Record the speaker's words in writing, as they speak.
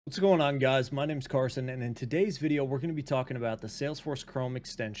What's going on, guys? My name's Carson, and in today's video we're going to be talking about the Salesforce Chrome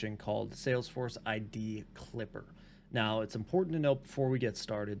extension called Salesforce ID Clipper. Now, it's important to note before we get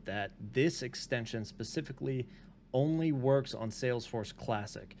started that this extension specifically only works on Salesforce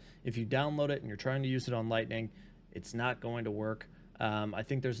Classic. If you download it and you're trying to use it on Lightning, it's not going to work. I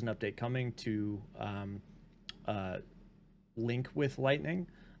think there's an update coming to link with Lightning.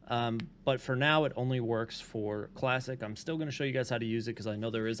 But for now, it only works for Classic. I'm still going to show you guys how to use it because I know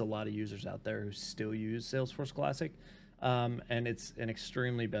there is a lot of users out there who still use Salesforce Classic. And it's an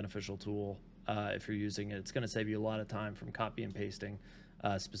extremely beneficial tool if you're using it. It's going to save you a lot of time from copy and pasting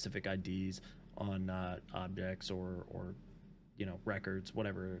specific IDs on objects or records,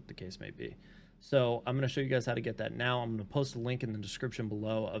 whatever the case may be. So I'm going to show you guys how to get that now. I'm going to post a link in the description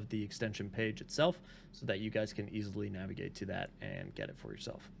below of the extension page itself so that you guys can easily navigate to that and get it for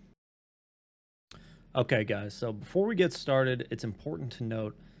yourself. Okay, guys, so before we get started, it's important to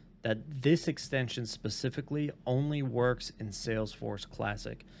note that this extension specifically only works in Salesforce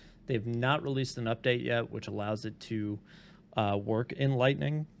Classic. They've not released an update yet, which allows it to work in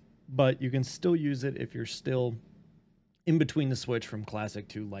Lightning, but you can still use it if you're still in between the switch from Classic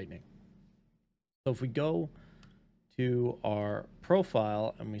to Lightning. So if we go to our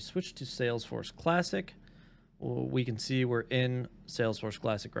profile and we switch to Salesforce Classic, we can see we're in Salesforce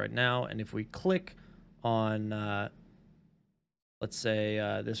Classic right now. And if we click on, let's say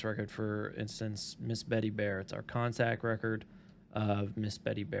this record, for instance, Miss Betty Bear, it's our contact record of Miss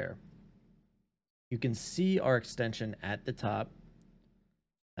Betty Bear. You can see our extension at the top.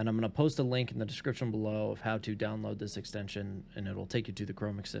 And I'm going to post a link in the description below of how to download this extension, and it'll take you to the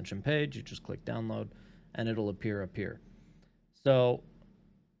Chrome extension page. You just click download and it'll appear up here. So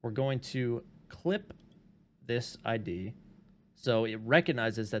we're going to clip this ID. So it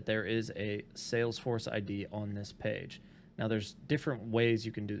recognizes that there is a Salesforce ID on this page. Now there's different ways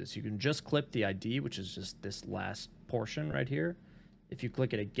you can do this. You can just clip the ID, which is just this last portion right here. If you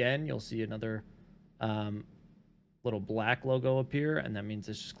click it again, you'll see another little black logo appear, and that means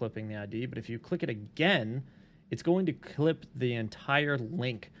it's just clipping the ID. But if you click it again, it's going to clip the entire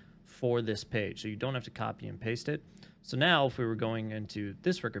link for this page, so you don't have to copy and paste it. So now if we were going into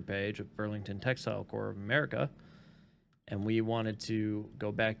this record page of Burlington Textile Corps of America, and we wanted to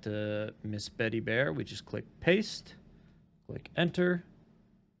go back to Miss Betty Bear, we just click paste, click enter,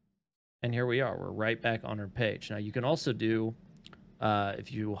 and here we are. We're right back on our page. Now you can also do,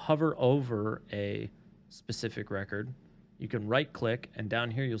 if you hover over a specific record, you can right click, and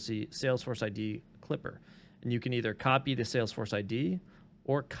down here you'll see Salesforce ID Clipper, and you can either copy the Salesforce ID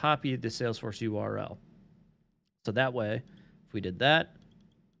or copy the Salesforce URL. So that way, if we did that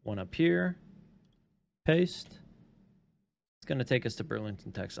one up here, paste, it's going to take us to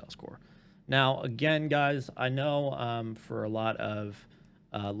Burlington Textile Corps. Now again, guys, I know for a lot of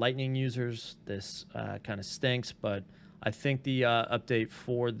Lightning users this kind of stinks, but I think the update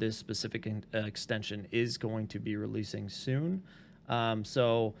for this specific extension is going to be releasing soon.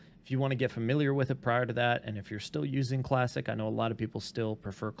 So if you want to get familiar with it prior to that, and if you're still using Classic, I know a lot of people still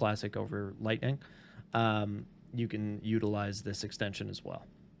prefer Classic over Lightning, you can utilize this extension as well.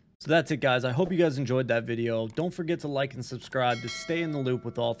 So that's it, guys. I hope you guys enjoyed that video. Don't forget to like and subscribe to stay in the loop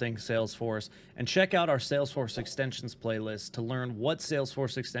with all things Salesforce, and check out our Salesforce extensions playlist to learn what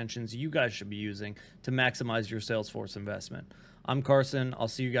Salesforce extensions you guys should be using to maximize your Salesforce investment. I'm Carson. I'll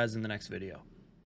see you guys in the next video.